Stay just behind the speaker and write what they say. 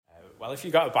Well, if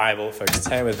you've got a Bible, folks,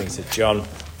 turn with me to John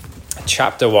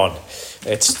chapter 1.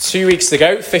 It's 2 weeks to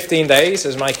go, 15 days,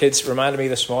 as my kids reminded me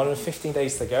this morning, 15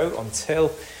 days to go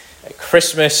until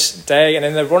Christmas Day. And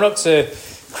in the run-up to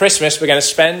Christmas, we're going to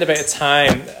spend a bit of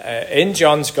time in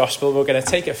John's Gospel. We're going to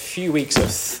take a few weeks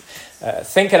of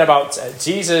thinking about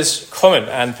Jesus coming,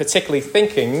 and particularly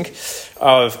thinking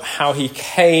of how he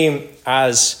came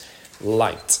as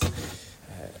light.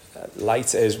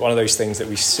 Light is one of those things that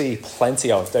we see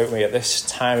plenty of, don't we, at this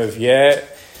time of year.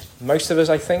 Most of us,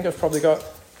 I think, have probably got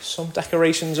some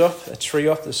decorations up, a tree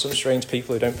up. There's some strange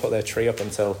people who don't put their tree up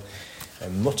until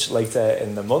much later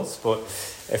in the month. But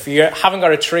if you haven't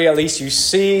got a tree, at least you've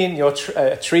seen your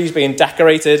trees being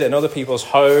decorated in other people's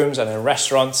homes and in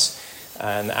restaurants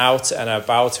and out and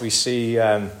about. We see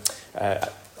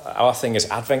our thing is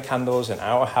Advent candles in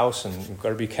our house, and we've got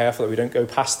to be careful that we don't go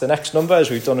past the next number,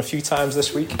 as we've done a few times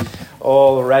this week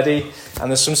already. And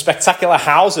there's some spectacular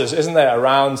houses, isn't there,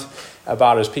 around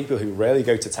about us, people who really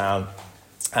go to town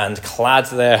and clad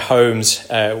their homes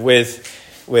with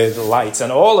light.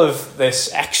 And all of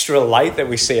this extra light that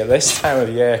we see at this time of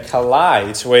year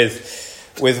collides with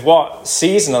what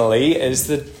seasonally is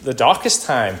the darkest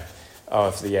time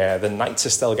of the year. The nights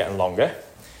are still getting longer.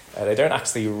 They don't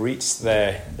actually reach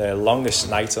their longest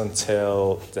night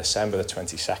until December the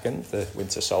 22nd, the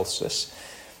winter solstice.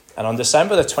 And on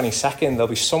December the 22nd, there'll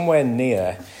be somewhere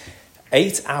near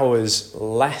 8 hours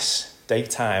less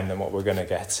daytime than what we're going to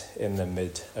get in the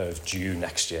mid of June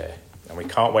next year. And we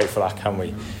can't wait for that, can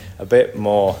we? A bit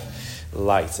more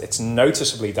light. It's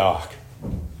noticeably dark.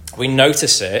 We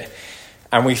notice it,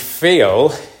 and we feel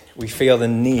the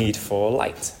need for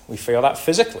light. We feel that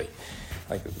physically.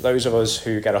 Like those of us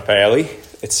who get up early,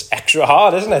 it's extra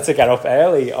hard, isn't it, to get up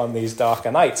early on these darker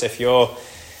nights. If you're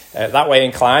that way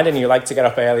inclined and you like to get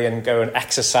up early and go and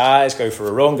exercise, go for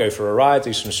a run, go for a ride,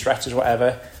 do some stretches,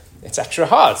 whatever, it's extra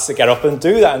hard to get up and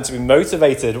do that and to be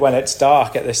motivated when it's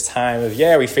dark at this time of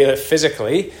year. We feel it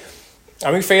physically,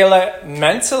 and we feel it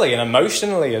mentally and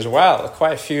emotionally as well.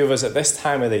 Quite a few of us at this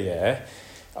time of the year,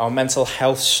 our mental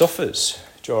health suffers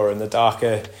during the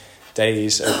darker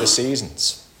days of the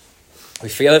seasons. We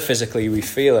feel it physically, we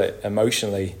feel it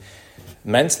emotionally,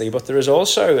 mentally, but there is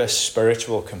also a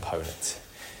spiritual component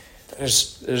that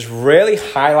is really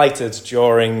highlighted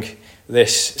during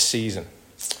this season.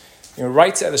 You know,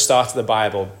 right at the start of the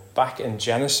Bible, back in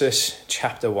Genesis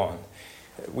chapter 1,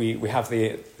 we have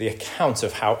the account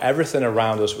of how everything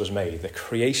around us was made, the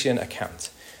creation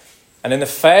account. And in the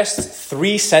first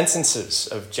 3 sentences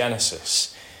of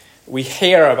Genesis, we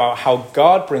hear about how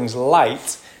God brings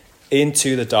light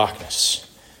into the darkness.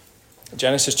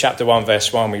 Genesis chapter 1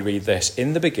 verse 1, we read this: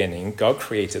 "In the beginning, God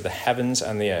created the heavens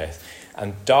and the earth,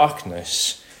 and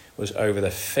darkness was over the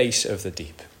face of the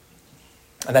deep."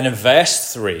 And then in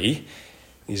verse 3,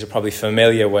 these are probably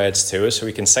familiar words to us, so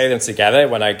we can say them together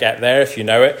when I get there, if you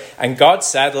know it. "And God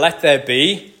said, let there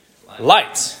be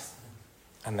light.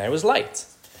 And there was light."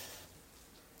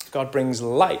 God brings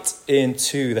light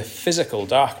into the physical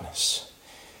darkness.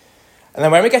 And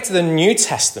then when we get to the New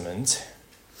Testament,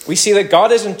 we see that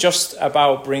God isn't just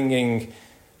about bringing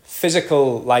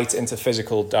physical light into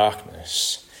physical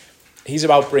darkness. He's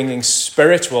about bringing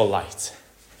spiritual light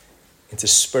into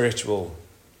spiritual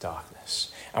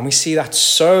darkness. And we see that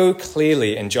so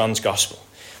clearly in John's Gospel.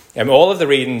 All of the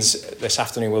readings this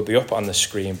afternoon will be up on the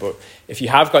screen, but if you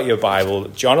have got your Bible,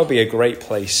 John will be a great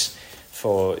place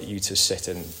for you to sit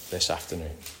in this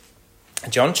afternoon.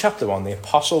 John chapter 1, the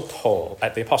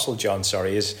Apostle John,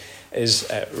 is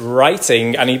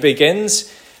writing, and he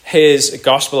begins his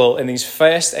gospel in these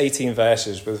first 18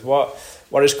 verses with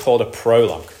what is called a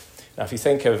prologue. Now, if you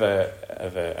think of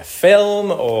a film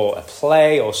or a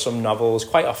play or some novels,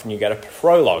 quite often you get a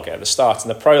prologue at the start, and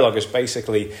the prologue is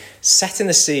basically setting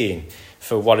the scene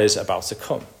for what is about to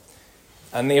come.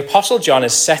 And the Apostle John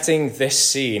is setting this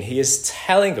scene. He is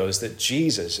telling us that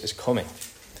Jesus is coming.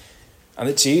 And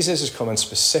that Jesus is coming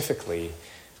specifically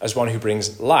as one who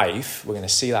brings life. We're going to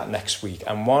see that next week.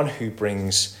 And one who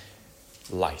brings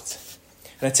light.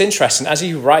 And it's interesting, as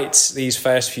he writes these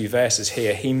first few verses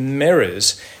here, he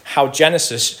mirrors how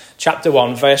Genesis chapter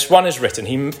 1, verse 1 is written.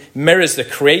 He mirrors the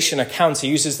creation account. He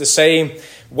uses the same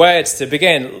words to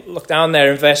begin. Look down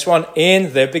there in verse 1,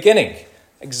 "in the beginning."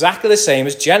 Exactly the same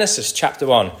as Genesis chapter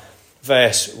 1,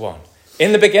 verse 1.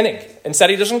 In the beginning.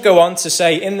 Instead, he doesn't go on to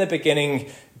say, in the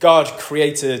beginning, God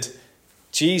created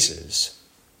Jesus.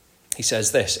 He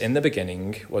says this: "In the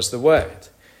beginning was the Word,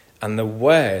 and the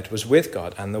Word was with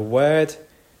God, and the Word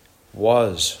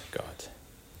was God."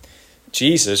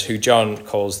 Jesus, who John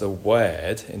calls the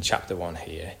Word in chapter 1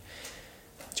 here,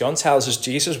 John tells us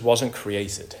Jesus wasn't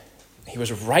created. He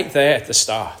was right there at the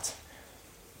start.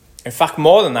 In fact,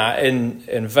 more than that,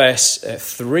 in verse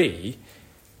 3,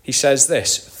 he says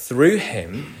this: through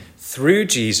him, through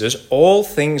Jesus, all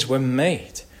things were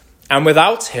made. And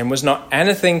without him was not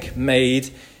anything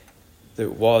made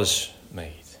that was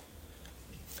made.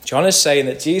 John is saying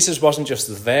that Jesus wasn't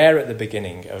just there at the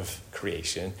beginning of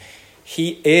creation.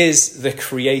 He is the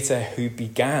creator who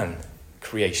began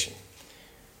creation.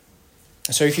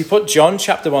 And so if you put John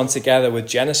chapter 1 together with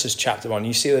Genesis chapter 1,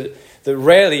 you see that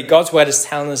really God's word is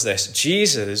telling us this.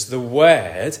 Jesus, the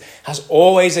word, has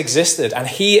always existed, and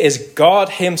he is God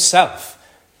himself.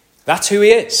 That's who he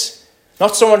is.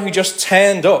 Not someone who just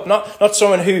turned up, not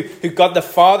someone who God the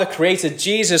Father created.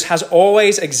 Jesus has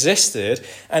always existed,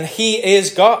 and he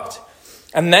is God.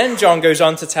 And then John goes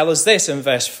on to tell us this in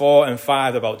verse 4 and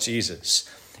 5 about Jesus.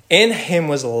 In him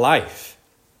was life,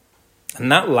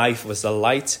 and that life was the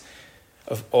light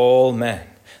of all men.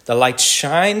 The light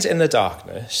shines in the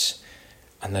darkness,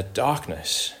 and the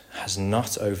darkness has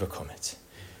not overcome it.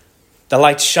 The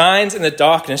light shines in the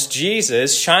darkness.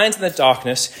 Jesus shines in the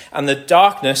darkness, and the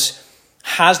darkness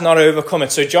has not overcome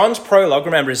it. So John's prologue,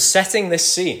 remember, is setting this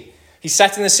scene. He's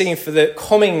setting the scene for the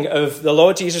coming of the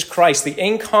Lord Jesus Christ, the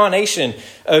incarnation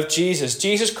of Jesus.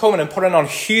 Jesus coming and putting on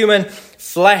human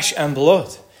flesh and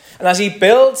blood. And as he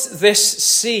builds this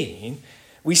scene,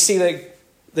 we see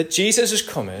that Jesus is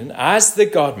coming as the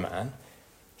God-man.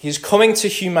 He's coming to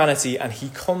humanity, and he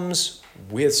comes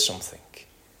with something.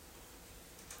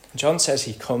 John says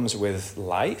he comes with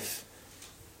life,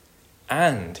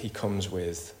 and he comes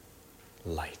with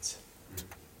light.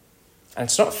 And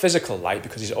it's not physical light,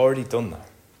 because he's already done that.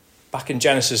 Back in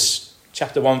Genesis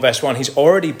chapter 1, verse 1, he's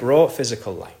already brought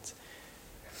physical light.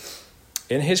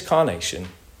 In his carnation,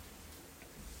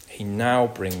 he now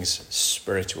brings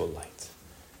spiritual light.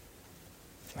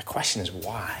 And the question is,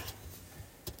 why?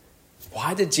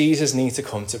 Why did Jesus need to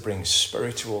come to bring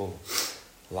spiritual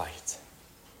light?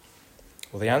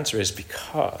 Well, the answer is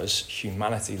because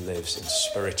humanity lives in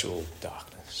spiritual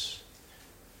darkness.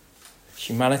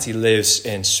 Humanity lives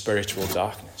in spiritual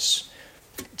darkness.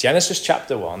 Genesis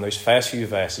chapter 1, those first few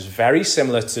verses, very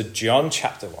similar to John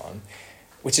chapter 1,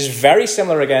 which is very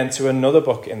similar again to another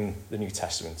book in the New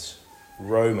Testament,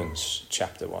 Romans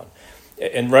chapter 1.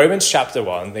 In Romans chapter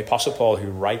 1, the Apostle Paul, who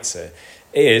writes it,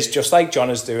 is, just like John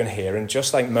is doing here, and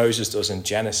just like Moses does in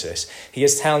Genesis, he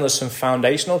is telling us some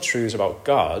foundational truths about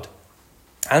God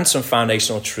and some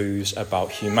foundational truths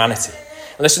about humanity.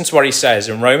 And listen to what he says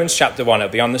in Romans chapter 1,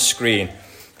 it'll be on the screen,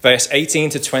 verse 18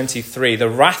 to 23. The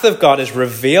wrath of God is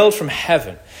revealed from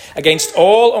heaven against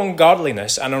all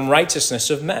ungodliness and unrighteousness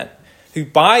of men, who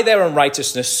by their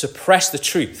unrighteousness suppress the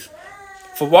truth.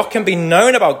 For what can be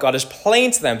known about God is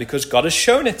plain to them, because God has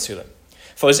shown it to them.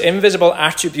 For his invisible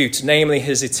attributes, namely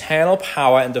his eternal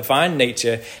power and divine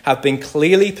nature, have been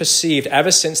clearly perceived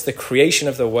ever since the creation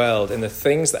of the world in the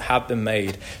things that have been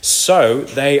made. So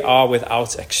they are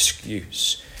without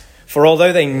excuse. For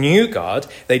although they knew God,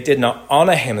 they did not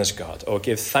honor him as God or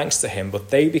give thanks to him, but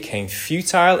they became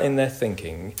futile in their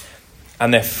thinking,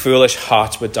 and their foolish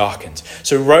hearts were darkened.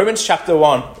 So Romans chapter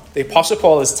 1, the Apostle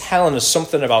Paul is telling us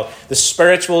something about the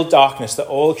spiritual darkness that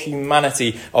all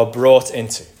humanity are brought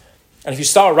into. And if you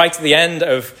start right at the end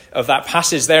of that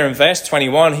passage there in verse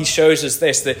 21, he shows us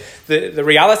this, that the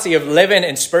reality of living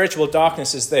in spiritual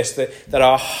darkness is this, that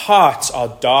our hearts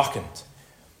are darkened.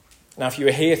 Now, if you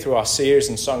were here through our series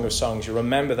in Song of Songs, you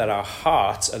remember that our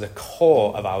hearts are the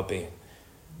core of our being.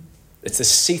 It's the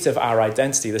seat of our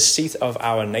identity, the seat of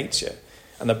our nature.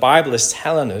 And the Bible is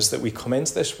telling us that we come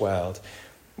into this world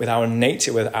with our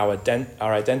nature, with our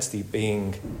identity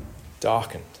being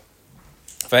darkened.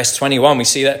 Verse 21, we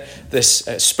see that this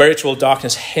spiritual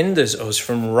darkness hinders us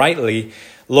from rightly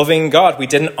loving God. We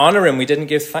didn't honor him. We didn't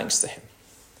give thanks to him.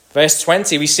 Verse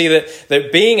 20, we see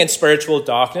that being in spiritual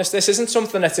darkness, this isn't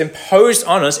something that's imposed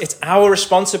on us. It's our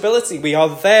responsibility. We are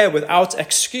there without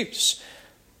excuse.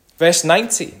 Verse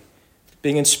 19,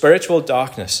 being in spiritual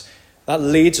darkness, that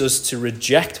leads us to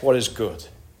reject what is good.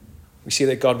 We see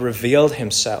that God revealed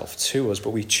himself to us,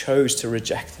 but we chose to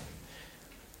reject him.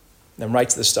 Then right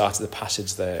to the start of the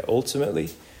passage there, ultimately,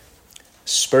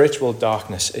 spiritual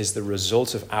darkness is the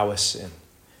result of our sin,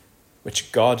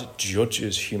 which God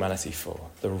judges humanity for.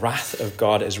 The wrath of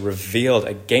God is revealed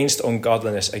against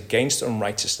ungodliness, against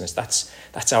unrighteousness.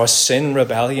 That's our sin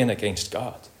rebellion against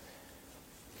God.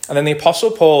 And then the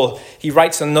Apostle Paul, he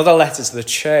writes another letter to the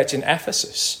church in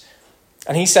Ephesus.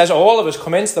 And he says all of us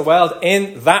come into the world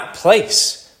in that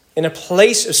place, in a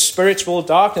place of spiritual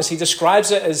darkness. He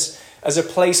describes it as a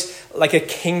place like a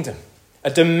kingdom,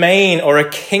 a domain or a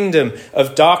kingdom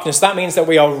of darkness. That means that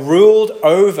we are ruled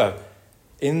over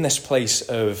in this place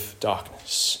of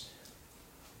darkness.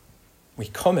 We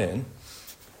come in,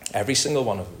 every single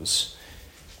one of us,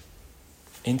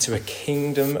 into a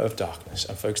kingdom of darkness.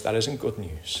 And folks, that isn't good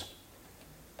news.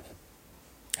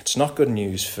 It's not good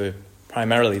news for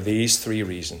primarily these three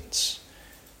reasons.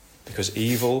 Because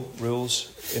evil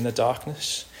rules in the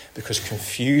darkness, because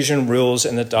confusion rules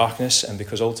in the darkness, and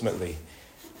because ultimately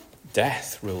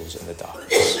death rules in the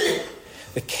darkness.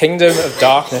 The kingdom of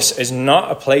darkness is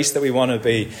not a place that we want to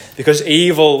be because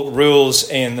evil rules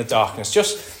in the darkness.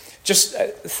 Just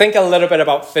think a little bit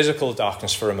about physical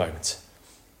darkness for a moment.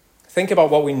 Think about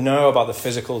what we know about the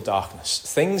physical darkness.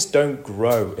 Things don't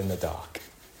grow in the dark.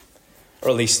 Or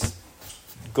at least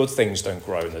good things don't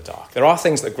grow in the dark. There are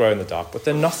things that grow in the dark, but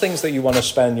they're not things that you want to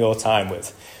spend your time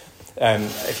with.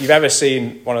 If you've ever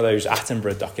seen one of those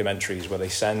Attenborough documentaries where they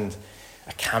send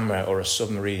a camera or a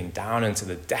submarine down into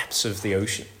the depths of the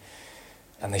ocean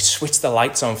and they switch the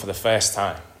lights on for the first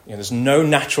time. There's no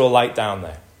natural light down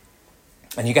there.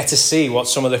 And you get to see what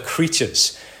some of the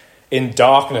creatures in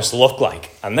darkness look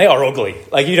like. And they are ugly.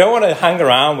 Like, you don't want to hang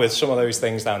around with some of those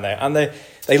things down there. And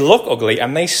they look ugly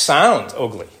and they sound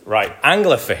ugly, right?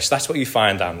 Anglerfish, that's what you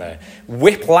find down there.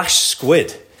 Whiplash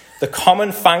squid, the common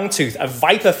fangtooth, a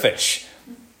viperfish.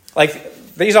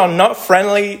 Like, these are not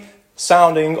friendly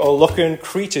sounding or looking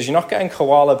creatures. You're not getting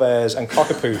koala bears and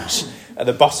cockapoos at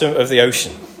the bottom of the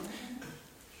ocean.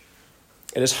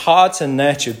 It is hard to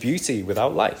nurture beauty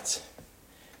without light.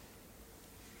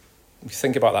 We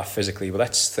think about that physically, but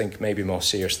let's think maybe more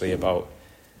seriously about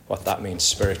what that means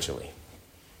spiritually.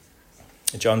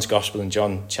 In John's Gospel, in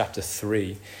John chapter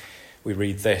 3, we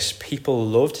read this: people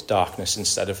loved darkness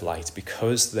instead of light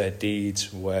because their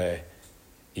deeds were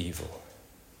evil.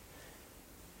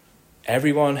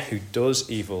 Everyone who does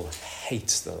evil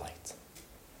hates the light.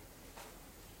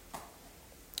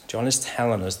 John is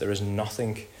telling us there is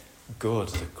nothing good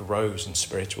that grows in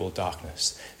spiritual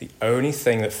darkness. The only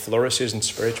thing that flourishes in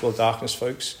spiritual darkness,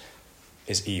 folks,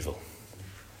 is evil.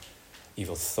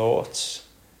 Evil thoughts,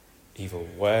 evil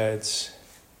words,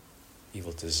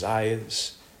 evil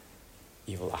desires,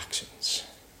 evil actions.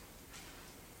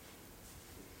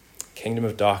 Kingdom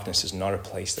of darkness is not a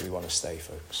place that we want to stay,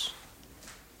 folks.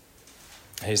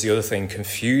 Here's the other thing: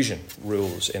 confusion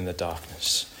rules in the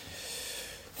darkness.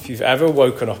 If you've ever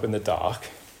woken up in the dark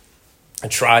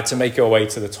and tried to make your way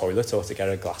to the toilet or to get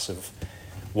a glass of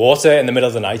water in the middle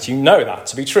of the night, you know that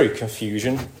to be true.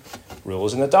 Confusion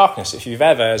rules in the darkness. If you've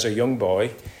ever, as a young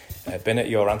boy, been at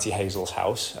your Auntie Hazel's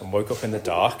house and woke up in the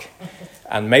dark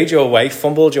and made your way,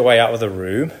 fumbled your way out of the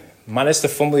room, managed to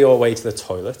fumble your way to the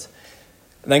toilet,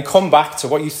 and then come back to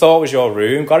what you thought was your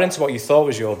room, got into what you thought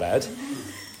was your bed,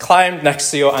 climbed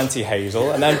next to your Auntie Hazel,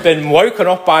 and then been woken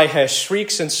up by her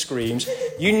shrieks and screams,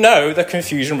 you know that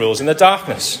confusion rules in the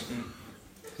darkness,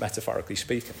 metaphorically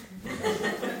speaking.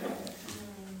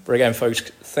 But again, folks,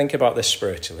 think about this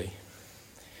spiritually.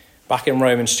 Back in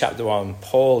Romans chapter 1,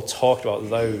 Paul talked about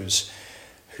those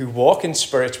who walk in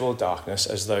spiritual darkness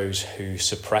as those who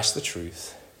suppress the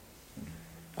truth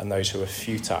and those who are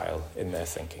futile in their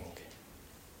thinking.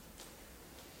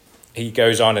 He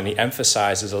goes on and he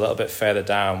emphasizes a little bit further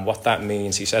down what that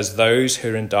means. He says, those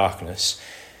who are in darkness,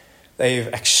 they've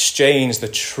exchanged the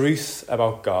truth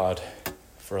about God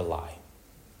for a lie.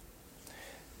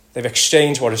 They've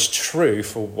exchanged what is true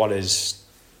for what is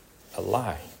a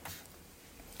lie.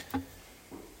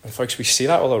 And folks, we see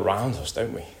that all around us,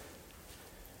 don't we?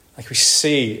 Like, we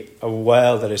see a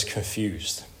world that is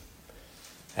confused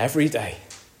every day.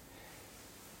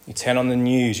 You turn on the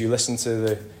news, you listen to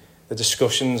the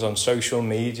discussions on social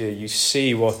media, you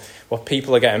see what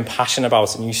people are getting passionate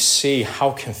about, and you see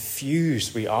how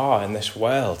confused we are in this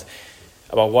world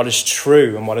about what is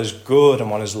true and what is good and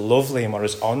what is lovely and what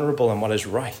is honourable and what is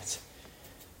right.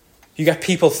 You get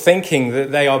people thinking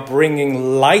that they are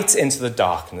bringing light into the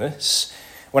darkness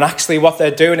when actually what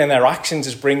they're doing in their actions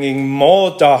is bringing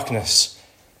more darkness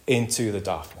into the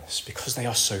darkness because they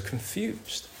are so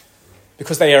confused.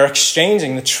 Because they are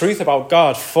exchanging the truth about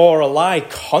God for a lie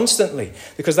constantly.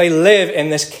 Because they live in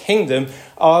this kingdom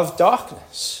of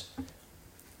darkness.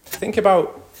 Think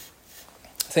about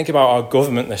our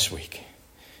government this week.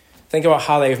 Think about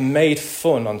how they've made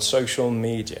fun on social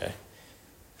media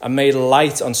and made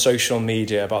light on social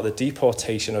media about the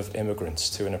deportation of immigrants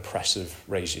to an oppressive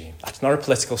regime. That's not a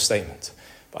political statement,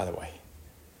 by the way.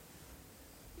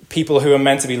 People who are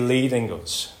meant to be leading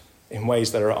us in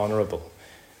ways that are honourable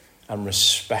and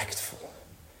respectful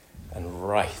and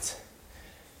right.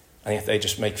 And yet they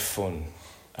just make fun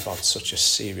about such a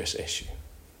serious issue.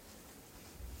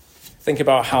 Think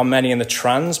about how many in the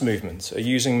trans movement are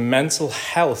using mental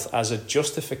health as a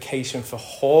justification for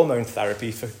hormone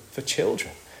therapy for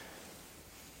children.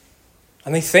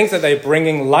 And they think that they're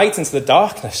bringing light into the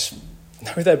darkness.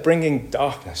 No, they're bringing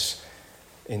darkness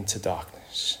into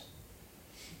darkness.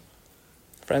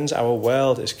 Friends, our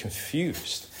world is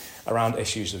confused around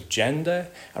issues of gender,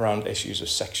 around issues of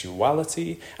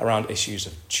sexuality, around issues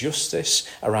of justice,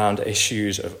 around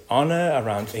issues of honor,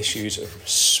 around issues of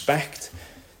respect,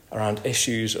 around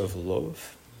issues of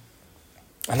love.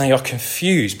 And they are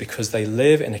confused because they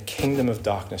live in a kingdom of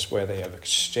darkness where they have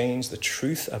exchanged the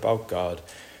truth about God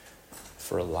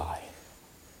for a lie.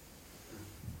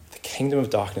 The kingdom of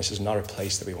darkness is not a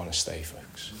place that we want to stay,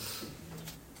 folks.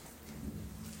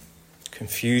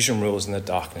 Confusion rules in the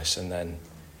darkness, and then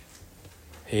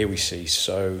here we see,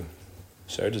 so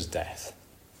does death.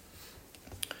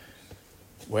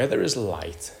 Where there is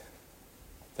light,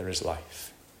 there is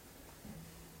life.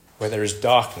 Where there is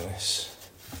darkness,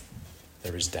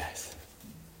 there is death.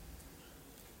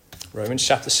 Romans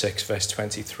chapter 6, verse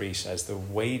 23 says, the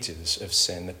wages of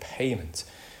sin, the payment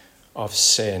of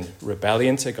sin,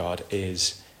 rebellion to God,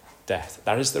 is death.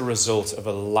 That is the result of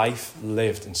a life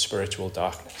lived in spiritual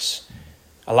darkness.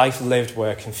 A life lived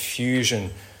where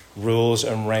confusion rules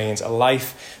and reigns. A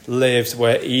life lived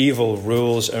where evil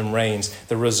rules and reigns.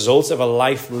 The result of a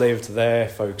life lived there,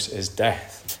 folks, is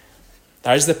death.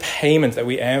 That is the payment that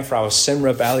we earn for our sin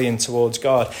rebellion towards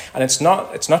God. And it's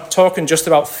not talking just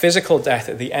about physical death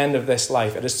at the end of this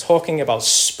life. It is talking about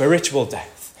spiritual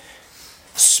death.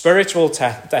 Spiritual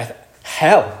death,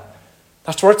 hell.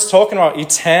 That's what it's talking about.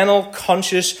 Eternal,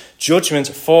 conscious judgment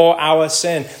for our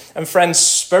sin. And friends,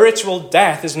 spiritual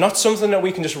death is not something that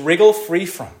we can just wriggle free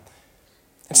from.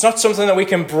 It's not something that we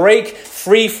can break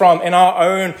free from in our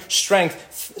own strength.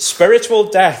 Spiritual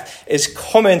death is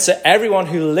coming to everyone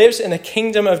who lives in a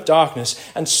kingdom of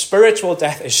darkness. And spiritual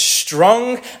death is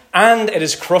strong and it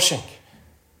is crushing.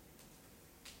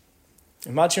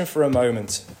 Imagine for a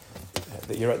moment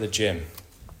that you're at the gym.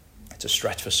 It's a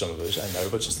stretch for some of us, I know,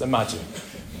 but just imagine.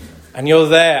 And you're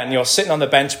there and you're sitting on the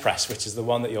bench press, which is the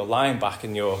one that you're lying back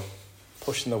and you're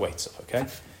pushing the weights up, okay?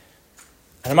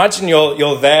 And imagine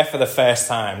you're there for the first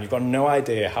time. You've got no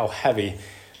idea how heavy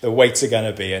the weights are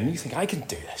going to be. And you think, I can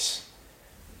do this.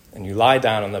 And you lie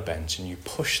down on the bench and you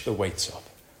push the weights up.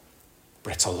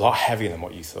 But it's a lot heavier than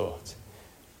what you thought.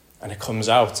 And it comes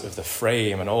out of the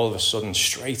frame and all of a sudden,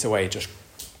 straight away, it just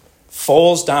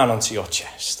falls down onto your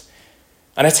chest.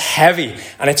 And it's heavy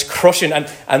and it's crushing.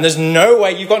 And there's no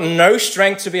way, you've got no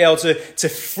strength to be able to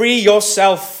free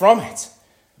yourself from it.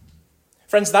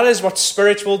 Friends, that is what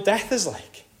spiritual death is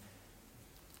like.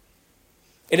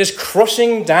 It is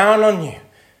crushing down on you.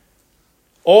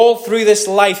 All through this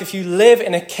life, if you live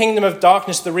in a kingdom of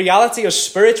darkness, the reality of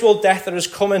spiritual death that is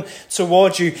coming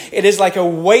towards you, it is like a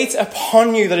weight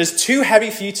upon you that is too heavy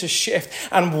for you to shift.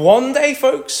 And one day,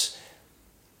 folks,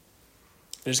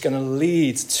 it is going to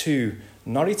lead to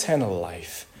not eternal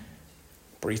life,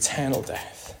 but eternal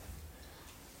death.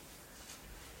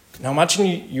 Now imagine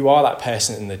you are that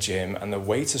person in the gym and the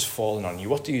weight has fallen on you.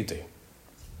 What do you do?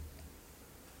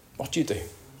 What do you do?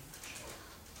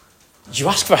 You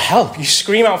ask for help. You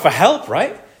scream out for help,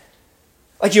 right?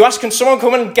 Like you ask, can someone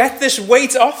come and get this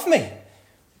weight off me?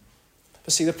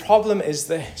 But see, the problem is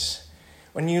this.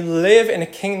 When you live in a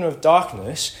kingdom of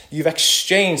darkness, you've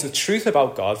exchanged the truth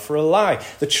about God for a lie.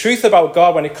 The truth about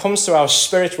God when it comes to our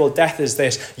spiritual death is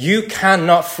this. You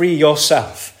cannot free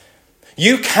yourself.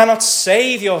 You cannot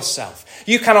save yourself.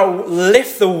 You cannot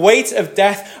lift the weight of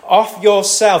death off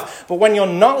yourself. But when you're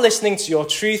not listening to your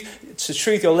truth,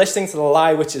 you're listening to the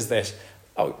lie, which is this.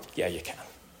 Oh, yeah, you can.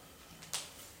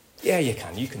 Yeah, you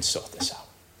can. You can sort this out.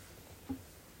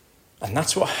 And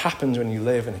that's what happens when you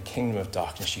live in a kingdom of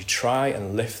darkness. You try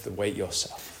and lift the weight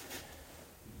yourself.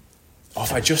 Oh,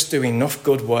 if I just do enough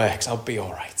good works, I'll be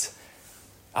all right.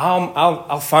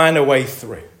 I'll find a way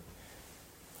through.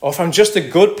 Or if I'm just a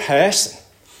good person,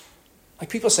 like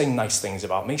people say nice things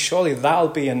about me, surely that'll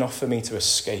be enough for me to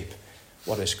escape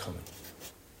what is coming.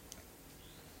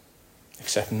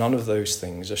 Except none of those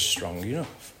things are strong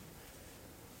enough.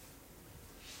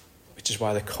 Which is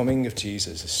why the coming of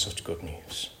Jesus is such good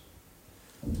news.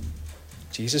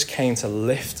 Jesus came to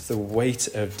lift the weight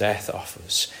of death off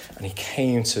us, and he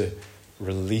came to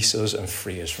release us and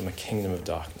free us from a kingdom of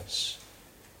darkness.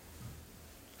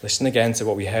 Listen again to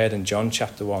what we heard in John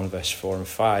chapter 1, verse 4 and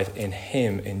 5. In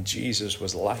him, in Jesus,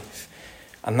 was life.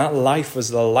 And that life was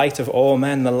the light of all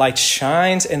men. The light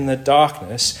shines in the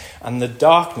darkness, and the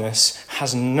darkness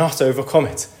has not overcome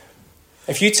it.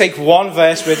 If you take one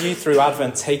verse with you through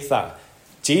Advent, take that.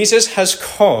 Jesus has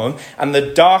come, and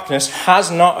the darkness has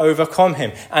not overcome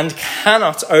him, and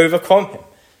cannot overcome him.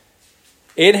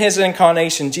 In his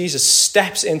incarnation, Jesus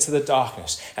steps into the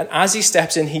darkness. And as he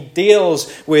steps in, he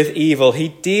deals with evil. He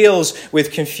deals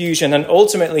with confusion. And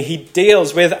ultimately, he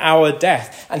deals with our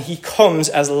death. And he comes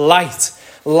as light.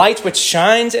 Light which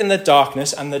shines in the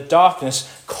darkness, and the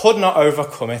darkness could not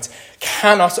overcome it,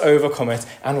 cannot overcome it,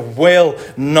 and will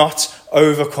not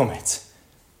overcome it.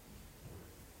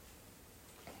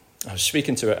 I was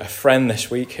speaking to a friend this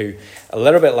week who, a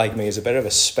little bit like me, is a bit of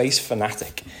a space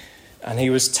fanatic. And he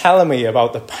was telling me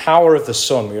about the power of the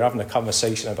sun. We were having a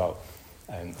conversation about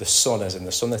the sun, as in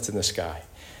the sun that's in the sky.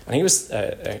 And he was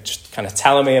just kind of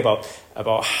telling me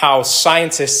about how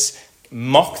scientists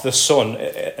mock the sun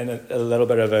in a little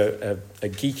bit of a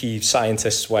geeky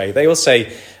scientist's way. They will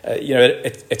say,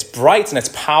 it's bright and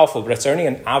it's powerful, but it's only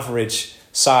an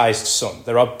average-sized sun.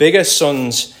 There are bigger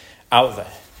suns out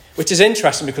there, which is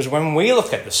interesting because when we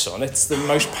look at the sun, it's the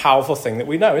most powerful thing that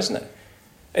we know, isn't it?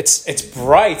 It's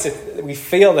bright. We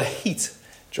feel the heat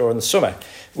during the summer.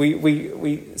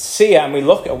 We see it and we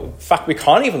look at it. In fact, we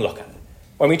can't even look at it.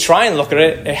 When we try and look at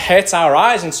it, it hurts our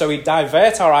eyes, and so we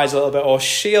divert our eyes a little bit or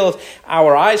shield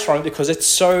our eyes from it because it's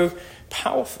so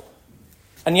powerful.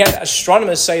 And yet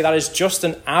astronomers say that is just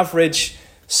an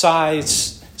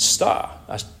average-sized star.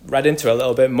 I read into it a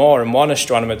little bit more, and one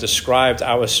astronomer described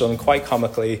our sun quite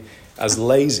comically as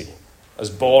lazy, as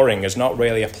boring, as not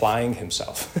really applying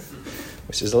himself.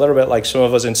 Which is a little bit like some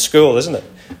of us in school, isn't it?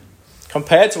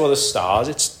 Compared to other stars,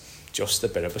 it's just a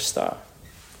bit of a star.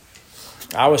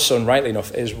 Our sun, rightly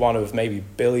enough, is one of maybe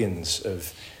billions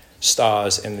of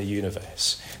stars in the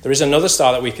universe. There is another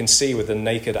star that we can see with the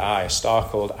naked eye, a star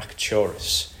called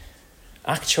Arcturus.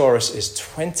 Arcturus is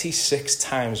 26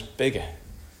 times bigger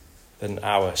than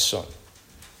our sun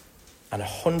and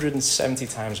 170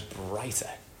 times brighter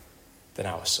than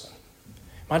our sun.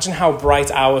 Imagine how bright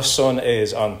our sun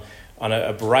is on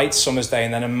a bright summer's day,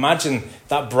 and then imagine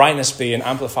that brightness being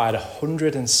amplified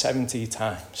 170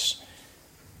 times.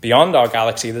 Beyond our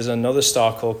galaxy, there's another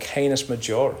star called Canis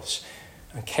Majoris.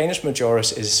 And Canis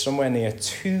Majoris is somewhere near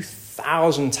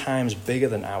 2,000 times bigger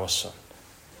than our sun.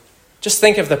 Just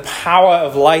think of the power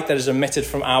of light that is emitted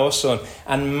from our sun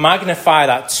and magnify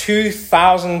that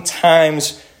 2,000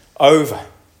 times over.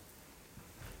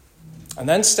 And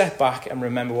then step back and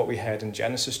remember what we heard in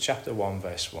Genesis chapter 1,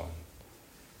 verse 1.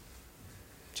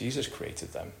 Jesus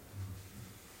created them.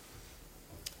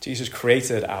 Jesus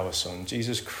created our sun.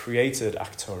 Jesus created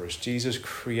Arcturus. Jesus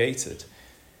created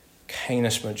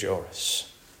Canis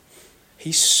Majoris.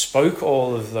 He spoke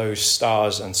all of those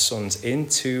stars and suns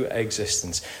into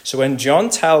existence. So when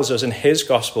John tells us in his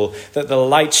gospel that the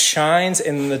light shines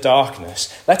in the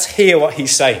darkness, let's hear what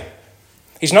he's saying.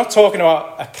 He's not talking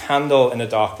about a candle in a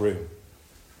dark room.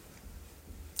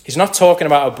 He's not talking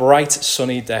about a bright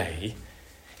sunny day.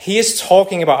 He is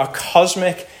talking about a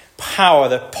cosmic power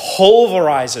that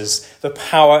pulverizes the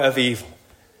power of evil.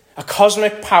 A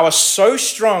cosmic power so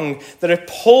strong that it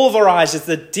pulverizes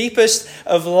the deepest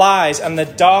of lies and the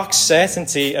dark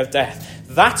certainty of death.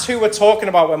 That's who we're talking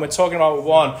about when we're talking about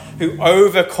one who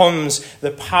overcomes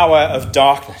the power of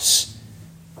darkness.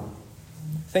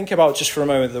 Think about just for a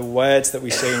moment the words that we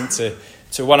sing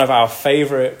to one of our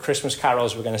favorite Christmas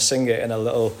carols. We're going to sing it in a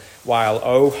little while.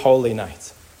 Oh, Holy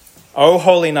Night. Oh,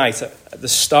 holy night, the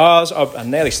stars are... I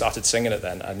nearly started singing it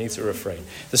then. I need to refrain.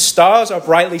 The stars are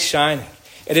brightly shining.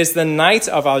 It is the night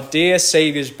of our dear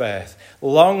Saviour's birth.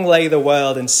 Long lay the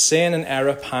world in sin and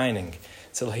error pining,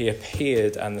 till he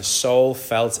appeared and the soul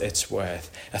felt its worth.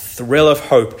 A thrill of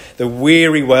hope, the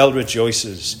weary world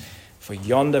rejoices, for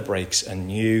yonder breaks a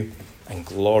new and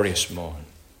glorious morn.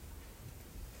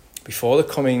 Before the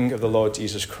coming of the Lord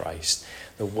Jesus Christ,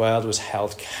 the world was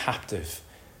held captive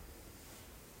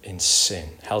in sin,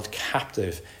 held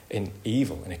captive in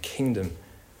evil, in a kingdom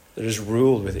that is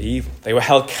ruled with evil. They were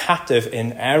held captive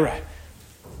in error,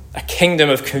 a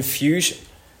kingdom of confusion,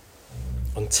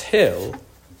 until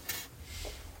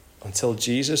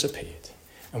Jesus appeared.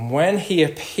 And when he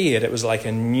appeared, it was like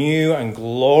a new and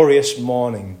glorious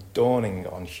morning dawning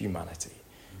on humanity.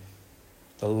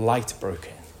 The light broke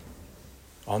in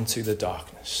onto the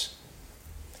darkness.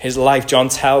 His life, John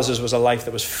tells us, was a life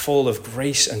that was full of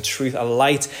grace and truth, a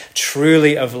light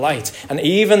truly of light. And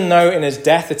even though in his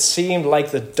death it seemed like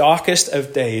the darkest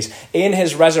of days, in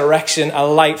his resurrection, a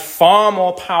light far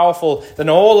more powerful than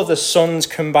all of the suns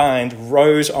combined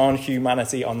rose on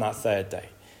humanity on that third day.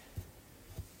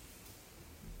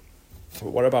 But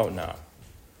what about now?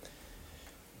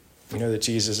 We know that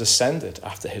Jesus ascended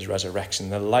after his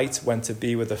resurrection. The light went to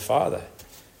be with the Father.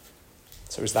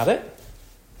 So is that it?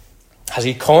 Has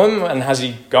he come and has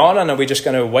he gone, and are we just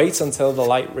going to wait until the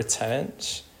light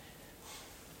returns?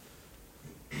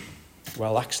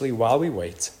 Well, actually, while we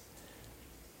wait,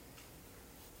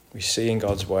 We see in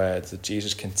God's word that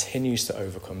Jesus continues to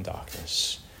overcome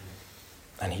darkness,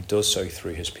 and he does so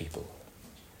through his people.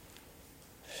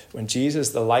 When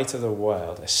Jesus, the light of the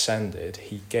world, ascended,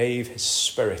 he gave his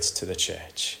Spirit to the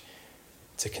church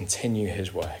to continue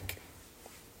his work.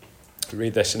 We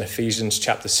read this in Ephesians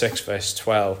chapter 6, verse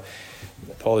 12.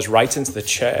 Paul is writing to the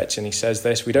church, and he says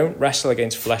this: "We don't wrestle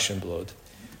against flesh and blood,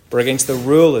 but against the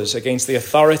rulers, against the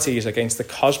authorities, against the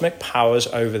cosmic powers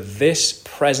over this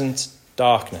present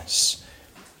darkness,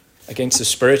 against the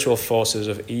spiritual forces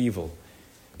of evil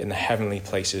in the heavenly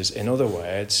places." In other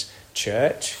words,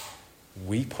 church,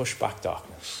 we push back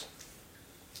darkness.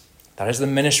 That is the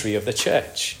ministry of the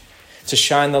church, to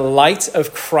shine the light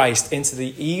of Christ into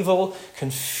the evil,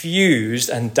 confused,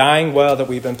 and dying world that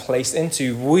we've been placed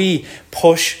into. We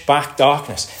push back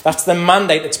darkness. That's the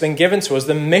mandate that's been given to us,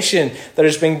 the mission that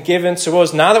has been given to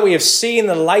us. Now that we have seen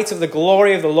the light of the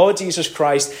glory of the Lord Jesus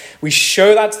Christ, we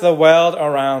show that to the world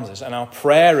around us. And our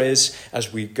prayer is,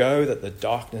 as we go, that the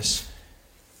darkness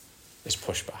is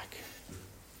pushed back.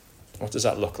 What does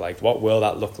that look like? What will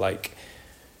that look like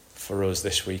for us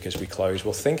this week as we close?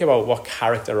 Well, think about what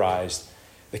characterized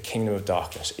the kingdom of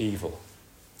darkness: evil,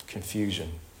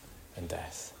 confusion, and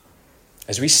death.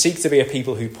 As we seek to be a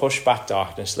people who push back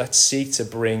darkness, let's seek to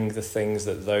bring the things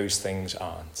that those things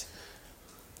aren't.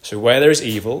 So where there is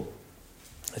evil,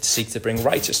 let's seek to bring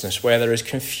righteousness. Where there is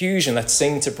confusion, let's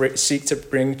seek to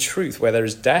bring truth. Where there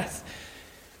is death,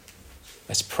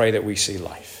 let's pray that we see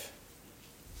life.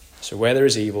 So where there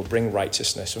is evil, bring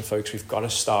righteousness. And folks, we've got to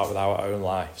start with our own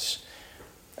lives.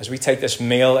 As we take this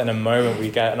meal in a moment, we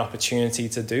get an opportunity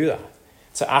to do that,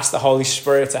 to ask the Holy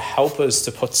Spirit to help us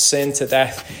to put sin to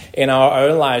death in our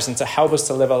own lives and to help us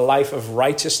to live a life of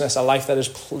righteousness, a life that is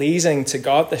pleasing to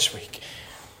God this week.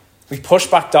 We push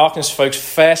back darkness, folks,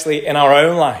 firstly in our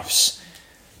own lives.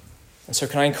 And so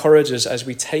can I encourage us, as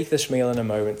we take this meal in a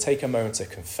moment, take a moment to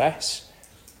confess,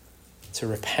 to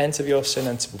repent of your sin,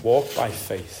 and to walk by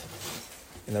faith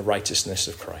in the righteousness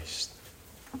of Christ.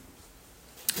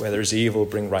 Where there is evil,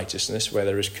 bring righteousness. Where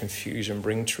there is confusion,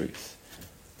 bring truth.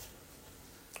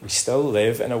 We still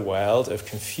live in a world of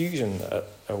confusion,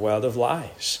 a world of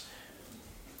lies.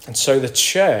 And so the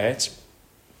church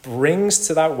brings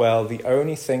to that world the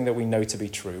only thing that we know to be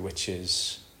true, which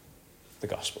is the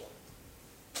gospel.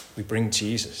 We bring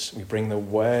Jesus. We bring the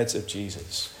words of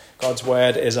Jesus. God's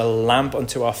word is a lamp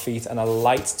unto our feet and a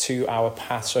light to our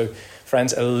path. So,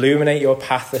 friends, illuminate your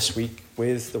path this week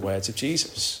with the words of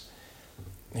Jesus.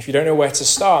 If you don't know where to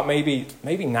start, maybe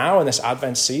now in this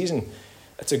Advent season,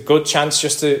 it's a good chance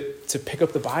just to pick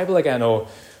up the Bible again or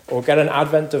get an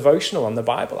Advent devotional on the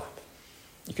Bible app.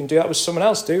 You can do that with someone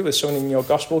else, with someone in your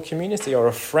gospel community or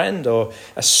a friend or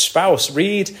a spouse.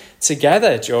 Read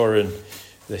together during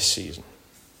this season.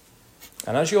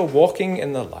 And as you're walking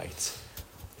in the light,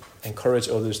 encourage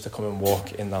others to come and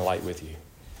walk in the light with you.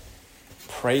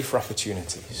 Pray for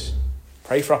opportunities.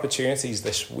 Pray for opportunities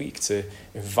this week to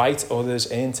invite others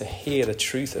in to hear the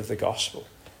truth of the gospel.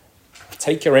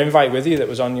 Take your invite with you that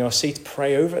was on your seat.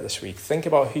 Pray over it this week. Think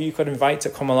about who you could invite to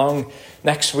come along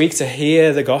next week to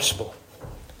hear the gospel.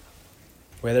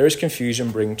 Where there is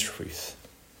confusion, bring truth.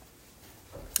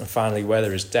 And finally, where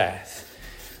there is death,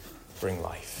 bring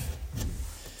life.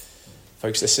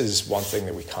 Folks, this is one thing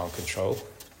that we can't control.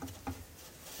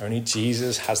 Only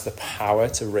Jesus has the power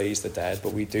to raise the dead,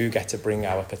 but we do get to bring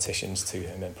our petitions to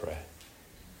him in prayer.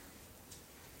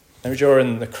 Now,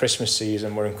 during the Christmas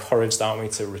season, we're encouraged, aren't we,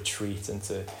 to retreat and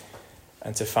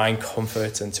to find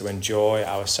comfort and to enjoy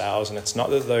ourselves. And it's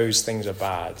not that those things are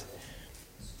bad.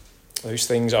 Those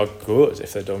things are good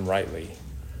if they're done rightly.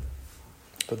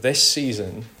 But this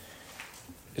season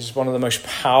is one of the most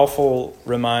powerful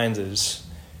reminders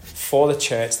for the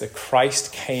church that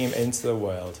Christ came into the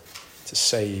world to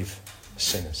save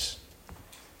sinners.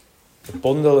 The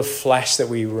bundle of flesh that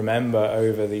we remember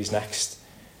over these next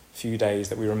few days,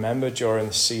 that we remember during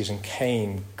the season,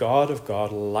 came, God of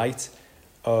God, light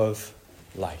of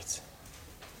light.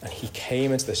 And he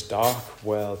came into this dark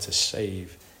world to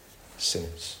save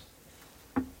sinners.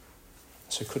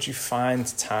 So could you find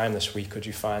time this week, could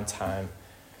you find time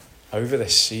over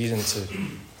this season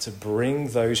to bring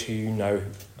those who you know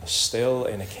are still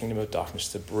in a kingdom of darkness,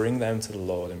 to bring them to the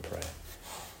Lord in prayer?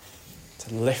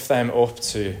 To lift them up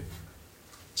to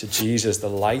Jesus, the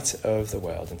light of the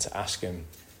world, and to ask him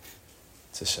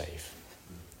to save.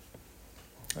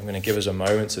 I'm going to give us a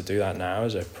moment to do that now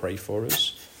as I pray for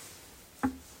us.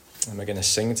 And we're going to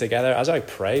sing together. As I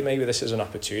pray, maybe this is an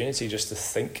opportunity just to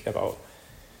think about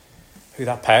who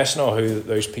that person or who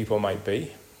those people might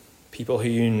be. People who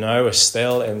you know are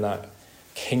still in that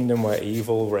kingdom where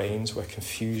evil reigns, where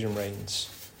confusion reigns.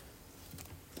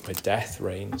 where death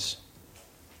reigns,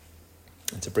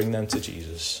 and to bring them to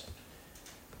Jesus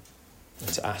and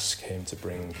to ask him to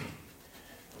bring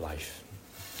life.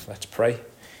 Let's pray.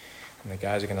 And the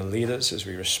guys are going to lead us as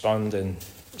we respond in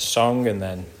song, and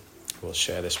then we'll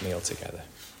share this meal together.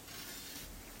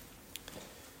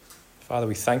 Father,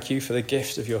 we thank you for the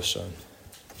gift of your Son.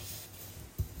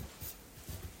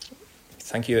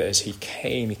 Thank you that as he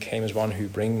came as one who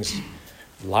brings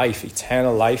life,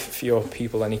 eternal life for your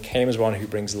people, and he came as one who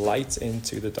brings light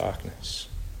into the darkness.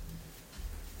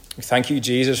 We thank you,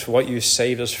 Jesus, for what you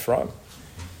saved us from.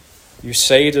 You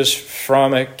saved us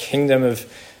from a kingdom of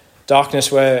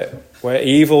darkness where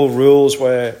evil rules,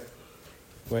 where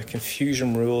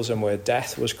confusion rules, and where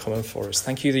death was coming for us.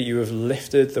 Thank you that you have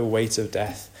lifted the weight of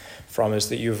death from us,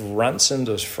 that you have ransomed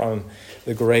us from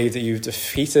the grave, that you've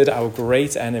defeated our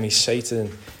great enemy,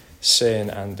 Satan, sin,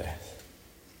 and death.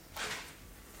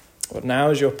 But now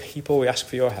as your people, we ask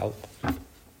for your help.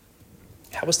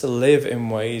 Help us to live in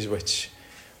ways which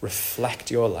reflect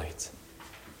your light.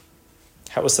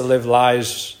 Help us to live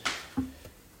lives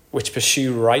which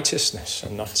pursue righteousness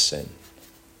and not sin.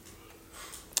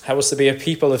 Help us to be a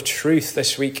people of truth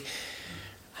this week.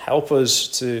 Help us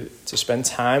to spend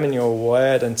time in your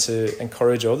word and to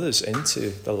encourage others into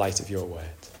the light of your word.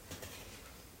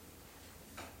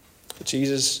 But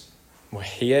Jesus, we're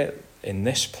here in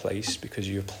this place because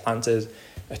you planted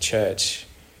a church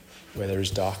where there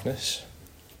is darkness.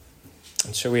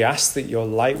 And so we ask that your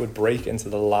light would break into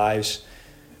the lives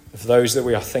of those that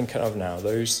we are thinking of now,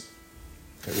 those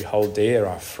that we hold dear,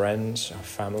 our friends, our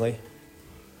family,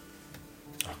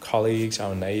 our colleagues,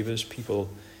 our neighbours, people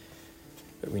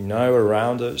that we know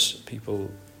around us,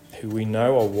 people who we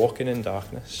know are walking in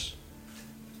darkness.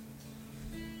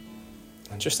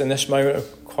 And just in this moment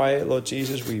of quiet, Lord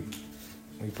Jesus, we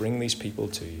bring these people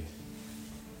to you.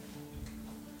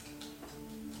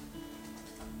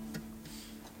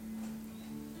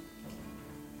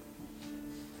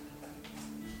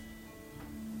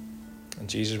 And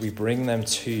Jesus, we bring them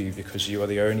to you because you are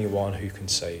the only one who can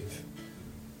save.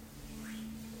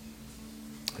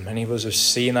 And many of us have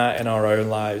seen that in our own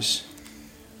lives.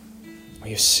 We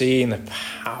have seen the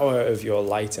power of your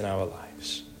light in our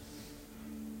lives.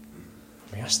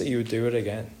 We ask that you would do it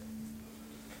again.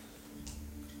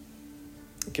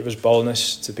 Give us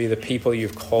boldness to be the people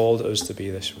you've called us to be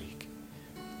this week.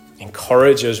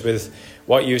 Encourage us with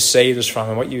what you've saved us from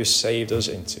and what you've saved us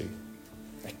into.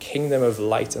 A kingdom of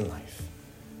light and life.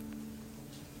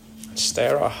 And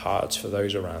stir our hearts for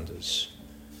those around us.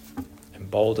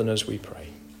 Embolden us, we pray.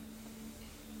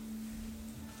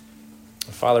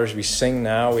 And Father, as we sing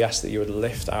now, we ask that you would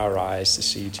lift our eyes to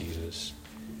see Jesus.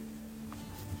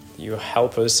 That you would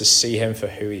help us to see him for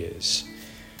who he is.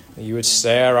 That you would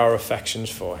stir our affections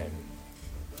for him.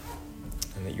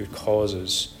 And that you would cause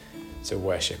us to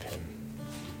worship him.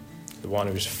 The one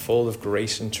who is full of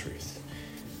grace and truth.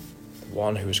 The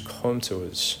one who has come to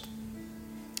us,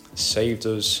 saved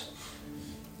us,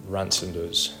 ransomed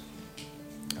us,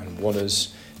 and won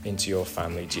us into your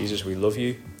family. Jesus, we love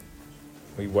you,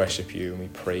 we worship you, and we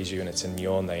praise you, and it's in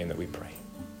your name that we pray.